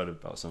 but I've just heard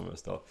about some of her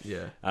stuff.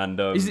 Yeah. And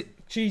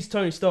she's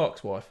Tony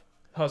Stark's wife,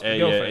 husband,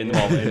 yeah, girlfriend.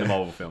 in the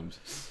Marvel films.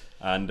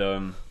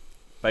 And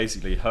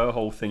basically, her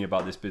whole thing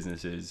about this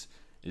business is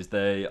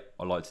they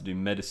are like to do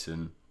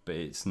medicine, but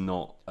it's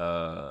not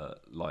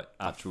like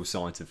actual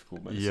scientific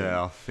medicine.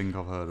 Yeah, I think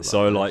I've heard about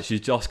So this. like,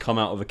 she's just come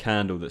out of a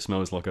candle that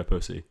smells like her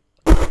pussy.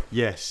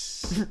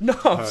 Yes. No,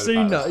 I've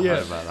seen that. Yeah.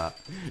 Heard about that.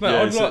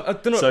 Mate, Yeah, I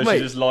don't know, so mate,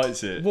 she just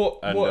lights it,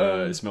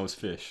 it smells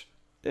fish.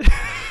 So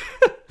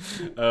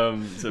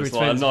it's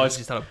like a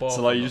nice.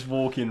 So like, you just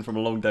walk in from a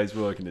long day's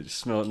work and it just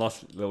smells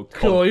nice little.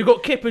 Cool, you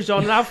got kippers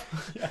on, love.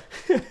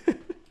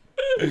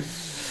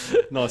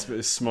 Nice bit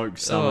of smoked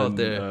salmon. Oh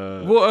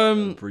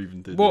dear.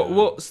 Breathing through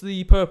What's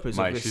the purpose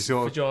Mate, of this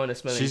vagina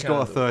smelling She's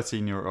candle? got a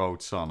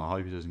 13-year-old son. I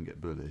hope he doesn't get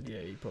bullied. Yeah,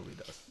 he probably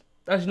does.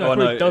 Actually, no, he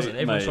probably doesn't.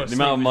 Everyone's trying to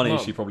the amount of sleep money with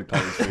his she mum. probably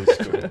pays for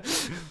his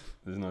school.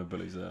 There's no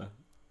bullies there.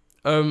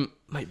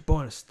 Mate,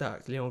 buying a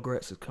stack. Leon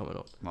Goretzka's coming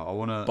up. Mate, I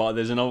wanna. But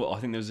there's another. I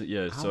think there's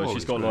How So old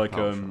she's is got Gwyneth like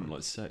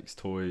Paltrow? sex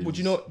toys. Would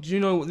you know? Do you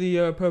know what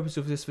the purpose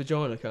of this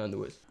vagina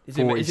candle is? Is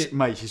it?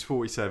 Mate, she's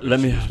 47. Let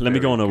me She's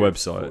go on her very good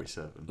website.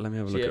 47. Let me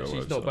have a look at her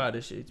she's website. not bad,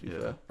 is she? To be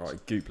fair.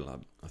 Right, Goop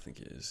Lab. I think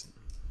it is.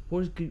 What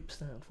does Goop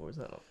stand for? Is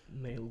that like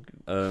male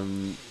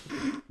Goop?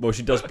 Well,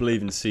 she does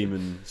believe in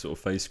semen sort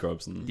of face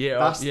scrubs and. Yeah,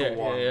 That's yeah, the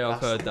one. yeah.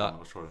 I've That's heard the that. one I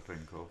was trying to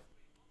think of.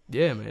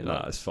 Yeah, man. Nah,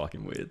 Like, it's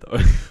fucking weird though.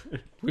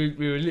 we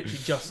were literally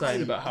just saying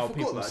Mate, about I how forgot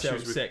people that she sell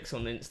was with- sex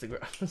on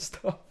Instagram and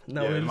stuff.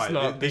 No, Yeah, we're just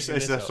mate, like this picking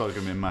this up. episode's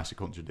going to be a massive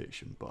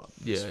contradiction, but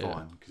it's Yeah, yeah.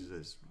 fine because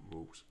there's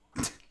rules.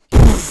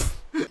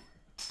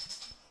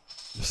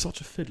 You're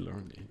such a fiddler,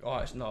 aren't you?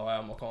 Oh, no, I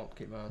am. I can't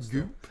keep my hands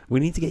still. We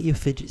need to get you a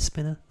fidget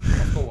spinner.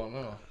 I've got one,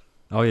 haven't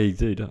Oh yeah, you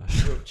do,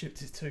 Dash. I? Will chipped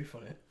his tooth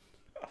on it.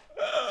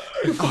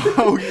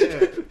 Oh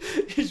yeah.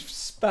 He just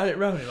spat it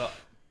round it like.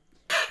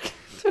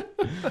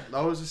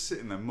 I was just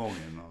sitting there monging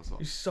and I was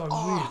like, It's so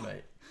weird,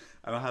 mate.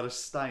 and I had a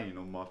stain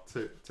on my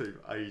tooth for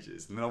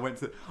ages, and then I went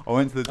to the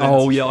dentist.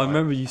 Oh yeah, I right?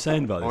 remember you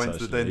saying about I this. went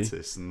to the actually.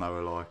 dentist and they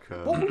were like,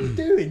 What were you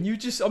doing? You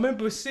just, I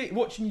remember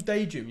watching you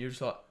daydream. You were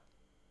just like,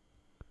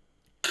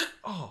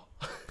 oh.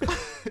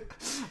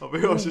 I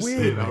think I was just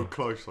Weird, seeing how mate.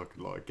 close I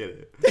could like get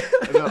it,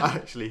 and then I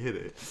actually hit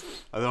it.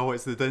 And then I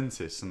went to the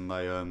dentist and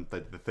they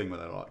did the thing where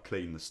they like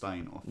clean the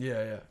stain off.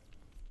 Yeah, yeah.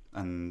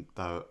 And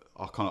I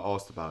kind of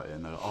asked about it,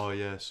 and they're like, "Oh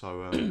yeah,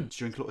 so do you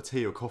drink a lot of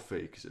tea or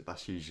coffee? Because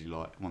that's usually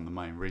like one of the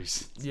main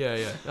reasons." Yeah,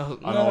 yeah.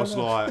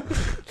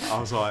 I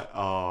was like,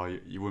 "Oh,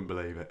 you wouldn't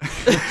believe it."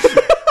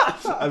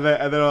 and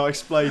then I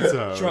explained to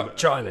her,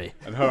 Try me.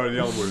 and her and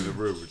the other one in the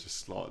room were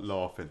just like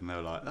laughing, and they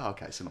were like, "Oh,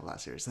 okay, so not that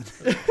serious then."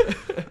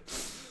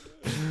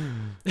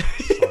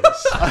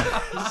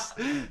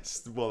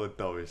 It's one of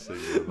the dumbest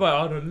things ever. Mate,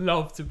 I'd have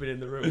loved to have been in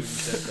the room when you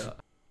said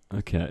that.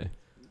 Okay.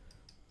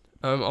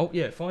 Oh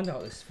yeah, find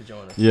out this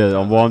vagina. Yeah,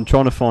 well, I'm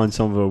trying to find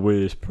some of her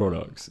weirdest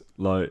products.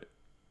 Like,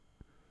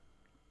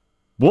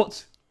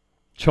 what?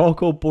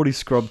 Charcoal body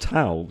scrub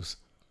towels?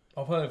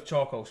 I've heard of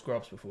charcoal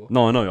scrubs before.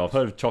 No, I know. I've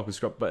heard of charcoal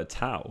scrub, but a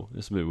towel.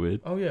 That's a bit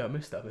weird. Oh yeah, I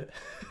missed that bit.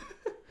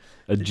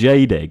 A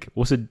jade egg.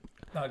 What's a?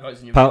 That goes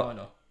in your Pal-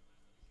 vagina.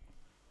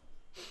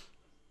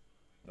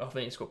 I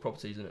think it's got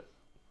properties in it.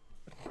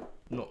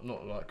 Not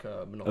like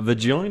A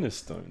vagina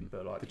stone.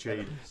 but like The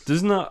jade.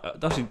 Doesn't that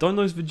actually? Don't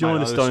those vagina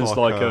Mate, that stones looks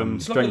like like,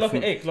 It's like an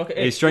strengthen? egg, like an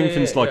egg. It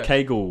strengthens yeah.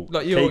 Kegel,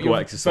 like Kegel your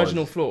exercise.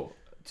 vaginal floor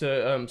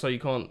to so you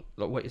can't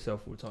like wet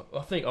yourself all the time.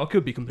 I think I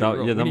could be completely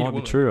wrong. Yeah, We that need a might be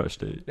woman. true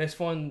actually. Let's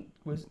find.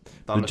 That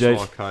The looks jade-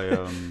 like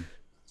a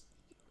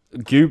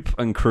Goop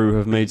and crew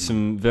have made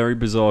some very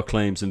bizarre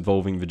claims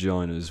involving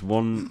vaginas.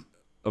 One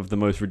of the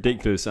most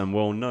ridiculous and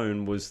well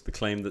known was the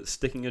claim that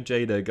sticking a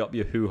jade egg up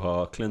your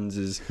hoo-ha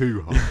cleanses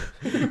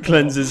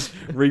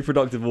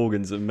reproductive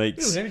organs and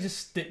makes Let me just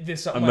stick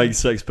this up and my makes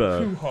sex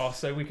better. hoo-ha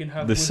so we can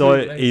have. The woohoo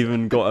site later.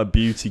 even got a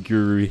beauty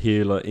guru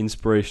healer,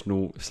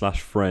 inspirational /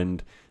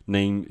 friend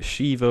named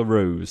Shiva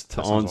Rose to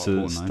That sounds like a answer porn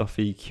name.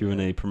 stuffy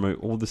Q&A, promote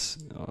all this.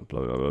 Blah,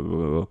 blah, blah, blah,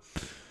 blah.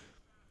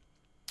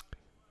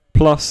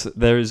 Plus,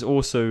 there is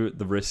also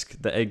the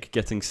risk the egg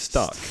getting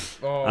stuck,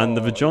 and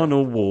the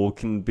vaginal wall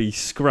can be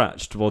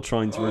scratched while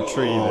trying to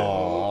retrieve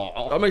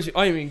it. That makes me,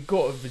 I ain't even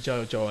got a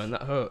vagina jar and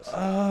that hurts.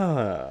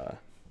 Ah.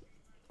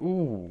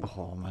 Ooh.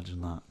 Oh,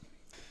 imagine that.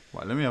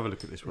 Right, let me have a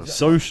look at this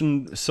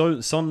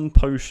Sun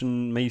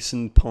Potion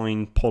Mason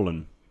Pine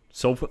Pollen.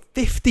 Sold for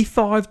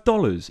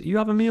 $55. Are you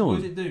having me What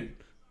does on? it do?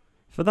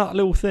 For that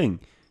little thing?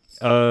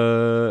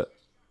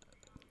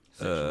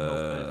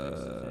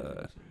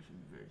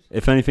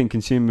 If anything,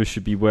 consumers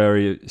should be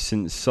wary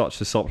since such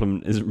a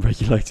supplement isn't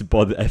regulated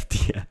by the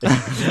FDA.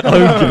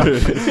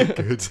 Oh,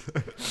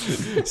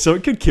 good. So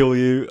it could kill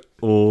you,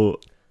 or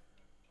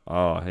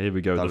here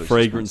we go. That The looks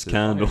fragrance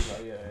expensive.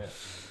 candle.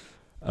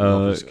 Yeah.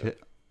 Novice kit.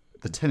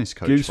 The tennis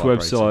coach Goop's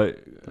vibrator. website.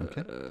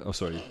 Okay.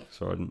 Sorry,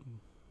 I didn't.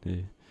 Yeah.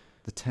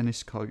 The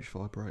tennis coach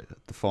vibrator.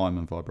 The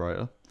fireman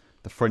vibrator.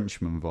 the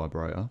Frenchman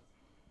vibrator,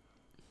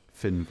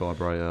 Finn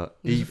vibrator.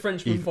 Is the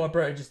Frenchman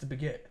vibrator just a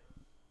baguette?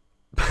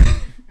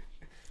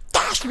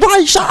 That's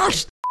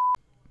racist!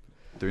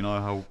 Do you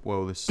know how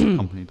well this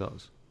company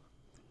does?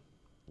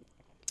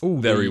 Ooh,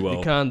 Very the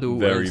well. candle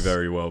Very, is-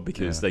 very well,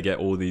 because they get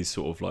all these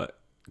sort of like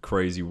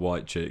crazy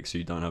white chicks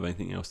who don't have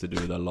anything else to do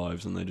with their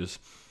lives, and they just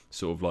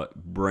sort of like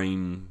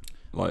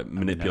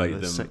manipulate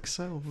them. Sex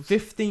sells.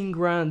 15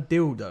 grand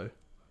dildo.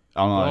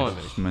 Oh no,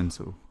 Blimey. it's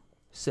mental.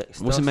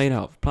 Sex What's it dust made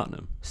out of?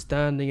 Platinum?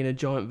 Standing in a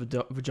giant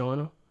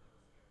vagina.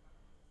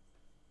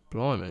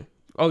 Blimey.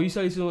 Oh, you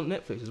say this is on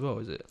Netflix as well,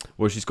 is it?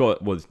 Well, she's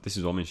got. Well, this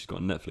is what I mean. She's got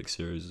a Netflix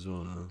series as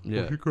well now.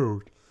 Yeah. What's it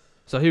called?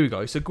 So here we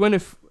go. So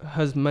Gwyneth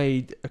has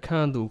made a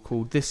candle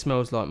called "This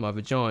Smells Like My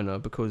Vagina"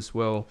 because,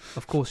 well,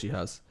 of course she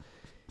has.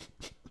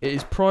 It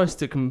is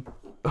priced at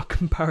a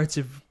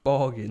comparative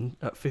bargain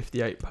at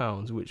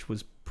 £58, which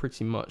was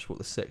pretty much what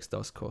the sex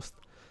dust cost.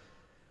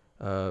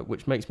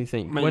 Which makes me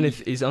think Mate,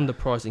 Gwyneth is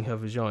underpricing her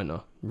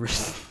vagina.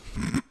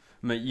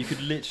 Mate, you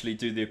could literally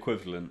do the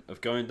equivalent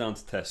of going down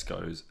to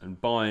Tesco's and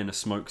buying a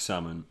smoked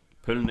salmon,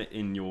 putting it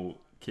in your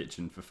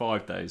kitchen for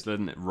 5 days,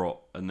 letting it rot,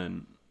 and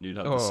then you'd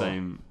have the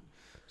same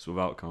sort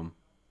of outcome.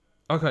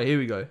 Okay, here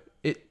we go.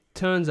 It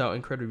turns out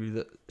incredibly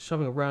that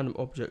shoving a random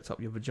object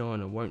up your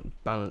vagina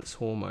won't balance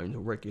hormones or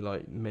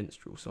regulate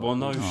menstrual cycles. Well,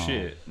 no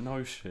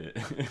shit.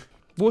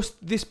 What's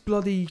this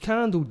bloody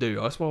candle do?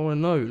 That's what I want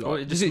to know. Like, Well,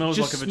 it just does smells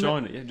like a smell-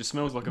 vagina. Yeah, it just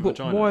smells like a But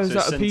vagina. why is So that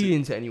it's scented-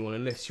 appealing to anyone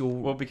unless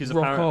you're because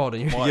rock hard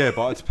and you're... Yeah,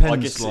 but it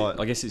depends.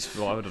 I guess it's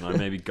I don't know,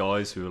 maybe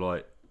guys who are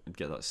like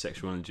get that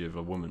sexual energy of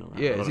a woman around.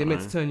 Yeah, I is don't it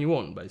meant know. to turn you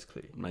on,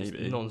 basically? Maybe.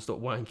 It's non-stop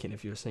wanking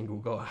if you're a single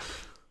guy.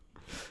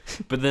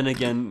 But then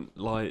again,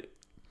 like,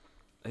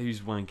 who's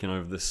wanking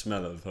over the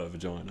smell of her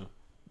vagina?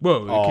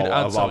 Well, you could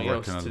I add something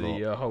else reckon to a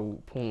the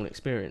whole porn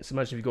experience.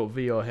 Imagine if you've got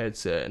a VR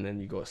headset and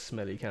then you've got a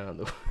smelly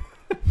candle.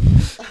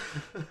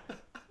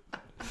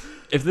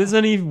 If there's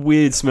any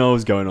weird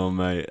smells going on,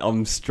 mate,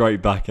 I'm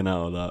straight backing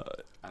out of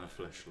that. And a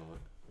fleshlight.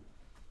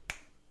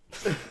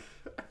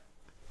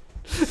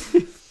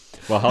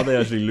 Well, how they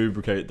actually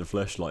lubricate the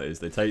fleshlight is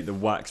they take the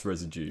wax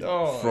residue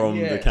from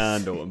the yes.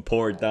 candle and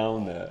pour it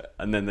down there,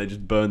 and then they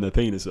just burn their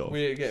penis off.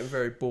 We're getting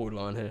very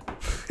borderline here.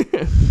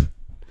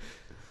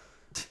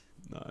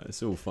 No,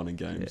 it's all fun and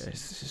games. Yeah,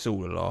 it's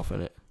all a laugh,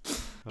 isn't it?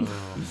 Oh my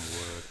word.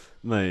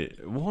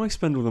 Mate, why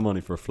spend all the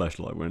money for a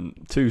fleshlight when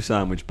 2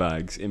 sandwich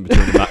bags in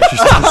between the mattress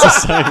does the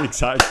same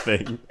exact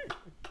thing?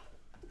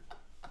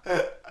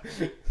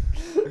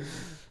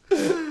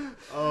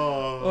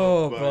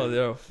 Oh, bloody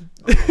hell.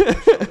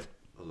 I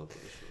love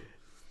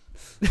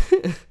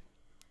that show.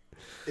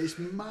 It's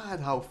mad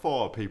how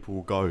far people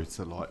will go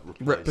to like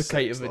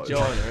Replicate a sex, like-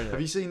 vagina, innit?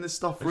 Have you seen this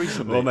stuff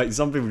recently? Well, mate,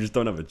 some people just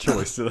don't have a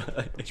choice, do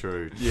they?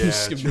 True. Yeah.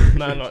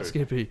 Man like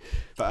Skippy.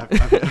 But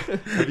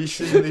have you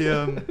seen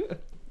the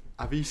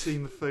Have you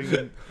seen the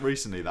thing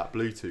recently? That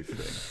Bluetooth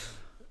thing.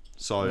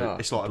 So No.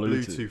 it's like a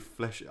Bluetooth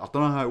flash. I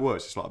don't know how it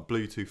works. It's like a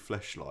Bluetooth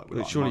flashlight with Wait,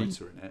 like a surely-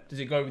 motor in it. Does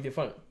it go with your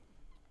phone?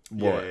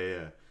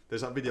 Yeah.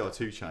 There's that video of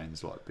 2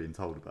 Chainz like being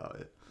told about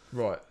it,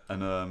 Right.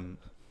 and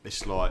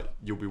it's like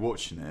you'll be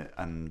watching it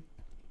and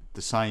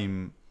the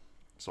same.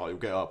 It's like you'll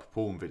get up a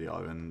porn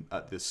video and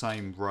at the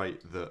same rate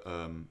that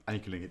and you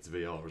can link it to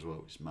VR as well,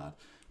 which is mad.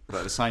 But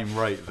at the same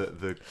rate that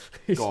the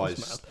It's guy's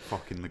mad.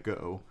 fucking the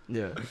girl,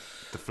 Yeah.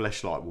 the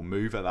fleshlight will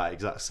move at that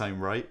exact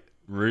same rate.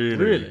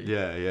 Really?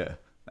 Yeah.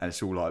 And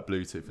it's all like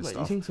Bluetooth and Mate, you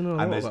stuff. seem to know a And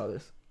lot there's- about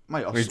this.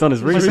 Mate, He's done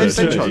his Ben research.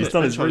 showed He's it.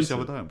 done Ben his showed us the research.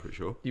 other day, I'm pretty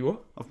sure. You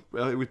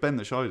what? It was Ben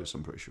that showed us,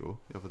 I'm pretty sure,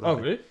 the other day. Oh,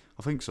 really?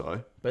 I think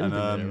so. Ben's And,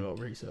 been doing a lot of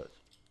research.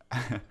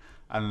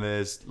 and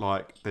there's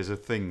a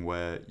thing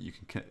where you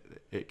can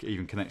it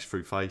even connects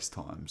through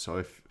FaceTime.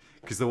 So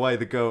because the way I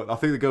think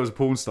the girl was a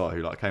porn star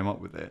who like came up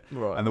with it,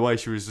 Right. and the way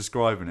she was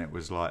describing it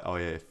was like, oh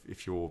yeah,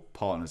 if your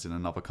partner's in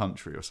another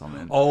country or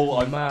something. Oh,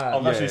 I've Mad.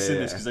 actually Yeah, seen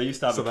yeah, this because they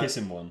used to have So a that-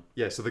 kissing one.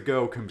 Yeah, so the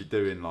girl can be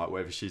doing like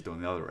whatever she's doing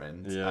on the other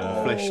end, Yeah.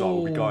 and the fleshlight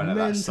will be going at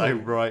that mental.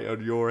 same rate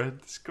on your end.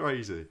 It's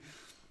crazy.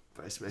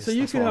 But So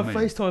you can have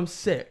FaceTime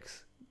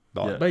sex,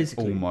 like,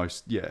 basically.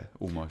 almost. Mate,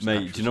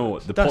 actual do you know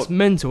what? sex. That's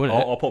mental, isn't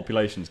it? Our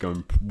population's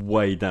going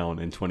way down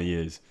in 20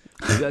 years.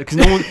 Because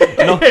no one's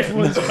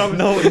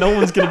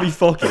going to be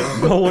fucking.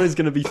 No one is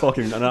going to be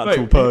fucking an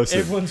actual Mate, person.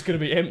 Everyone's going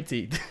to be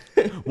emptied.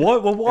 Why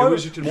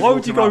would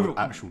you go? with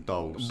actual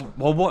dolls?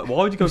 Why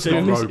would you go for So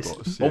the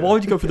robots, Well, yeah. why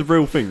would you go for the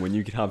real thing when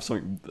you could have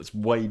something that's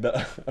way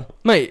better?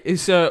 Mate,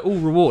 it's all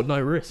reward, no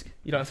risk.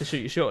 You don't have to shoot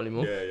your shot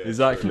anymore.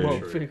 Exactly. true, Well,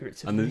 true.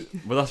 figuratively.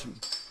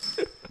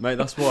 Mate,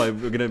 that's why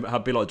we're gonna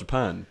be like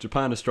Japan.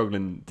 Japan is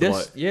struggling. To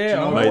Yes, yeah. Do you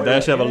know I what- mate, know they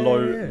actually have a that.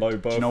 low Yeah.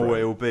 birth Do you know what rate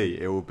it'll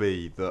be? It will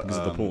be that because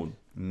of the porn.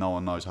 no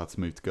one knows how to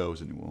move to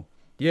girls anymore.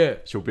 Yeah,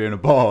 She'll be in a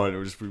bar and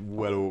it'll just be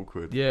well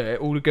awkward. yeah.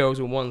 All the girls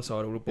on one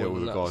side, all the boys Yeah, all on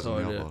the that guys side.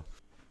 on the Yeah. other.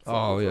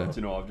 Oh yeah. Do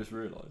you know what I've just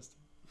realised?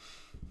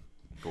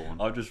 Go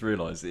on. I've just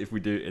realised that if we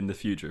do in the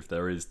future, if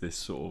there is this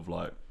sort of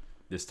like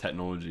this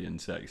technology in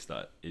sex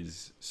that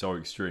is so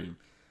extreme,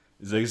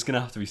 is there's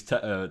gonna have to be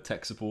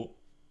tech support.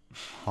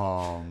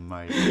 Oh,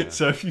 mate. Yeah.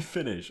 So if you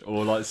finish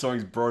or like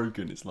something's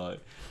broken, it's like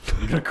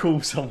you're gonna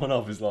call someone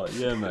up. It's like,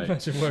 yeah, mate.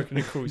 Imagine working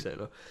a cruise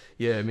center.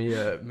 Yeah, me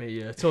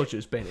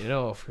torture's bent in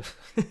half.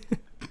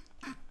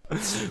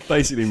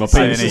 Basically, my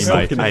penis is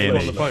mate, stuck in A&E.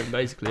 on the phone,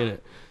 basically, innit?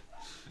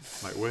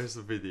 Mate, where's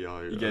the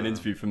video? You get an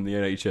interview from the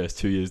NHS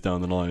 2 years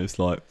down the line. It's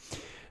like,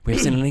 We've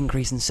seen an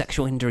increase in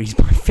sexual injuries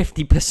by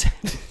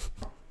 50%.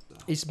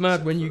 It's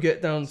mad when you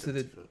get down to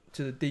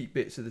the deep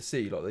bits of the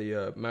sea, like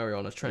the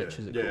Mariana Trench.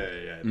 Is it called?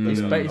 Yeah.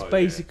 It's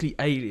basically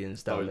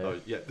aliens down there.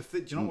 Yeah,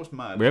 do you know what's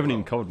mad? we haven't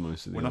even covered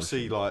most of them. When I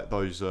see like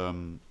those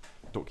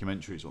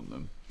documentaries on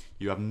them,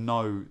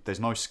 there's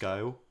no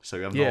scale, so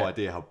you have no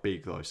idea how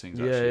big those things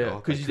actually are.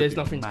 Because there's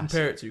nothing to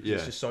compare it to, because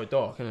it's just so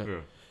dark, isn't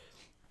it?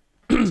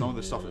 Yeah. Some of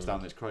the stuff that's down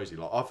there's crazy.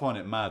 Like I find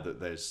it mad that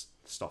there's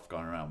stuff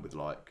going around with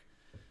like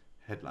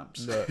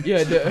headlamps. The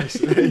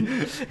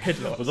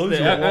headlights. But those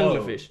the are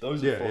anglerfish.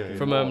 Those Yeah, are fucking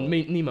From wild.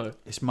 Nemo.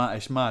 It's mad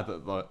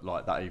that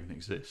like that even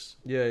exists.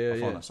 Yeah. I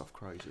find that stuff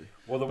crazy.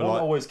 Well, the But one like-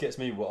 that always gets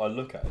me, what I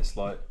look at, it's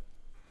like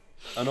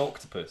an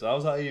octopus.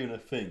 How's that even a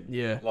thing?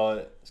 Yeah.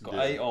 Like, it's got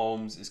 8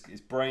 arms,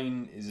 its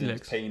brain is in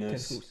Legs. its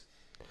penis. Tentacles.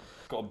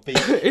 It's got a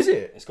beak. Is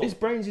it? It's got- His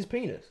brain's his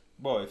penis.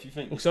 Well, if you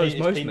think Well, so is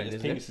most men, his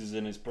isn't it? penis is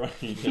in his brain,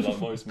 like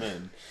most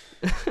men.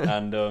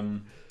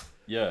 And,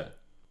 yeah.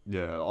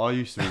 Yeah, I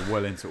used to be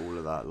well into all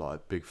of that,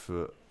 like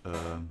Bigfoot,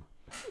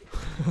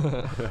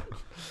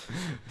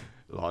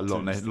 like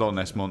Loch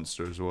Ness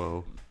Monster as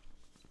well.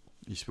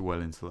 Used to be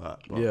well into that.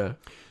 But Yeah.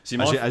 See,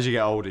 as you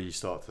get older, you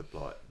start to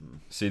like.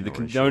 See, not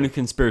really the sure. only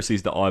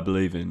conspiracies that I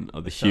believe in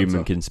are the Sounds human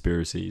up.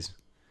 conspiracies.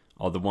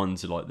 Are the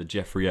ones like the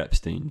Jeffrey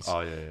Epsteins,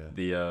 Oh yeah.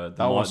 the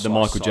one's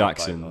Michael so bad,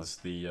 Jacksons,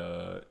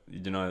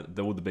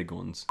 all the big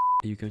ones.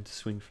 Are you going to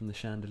swing from the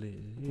chandelier?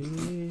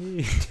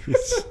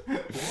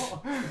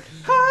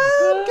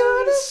 I'm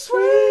gonna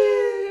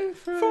swing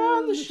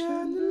from the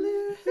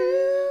chandelier.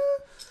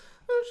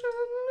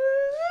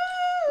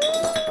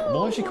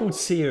 Why is she called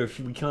Sia if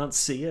we can't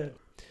see her?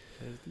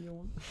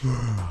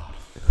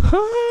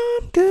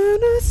 I'm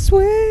gonna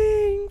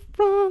swing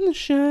from the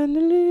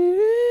chandelier.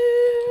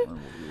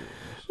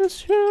 The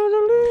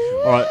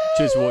chandelier. All right,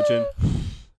 cheers for watching.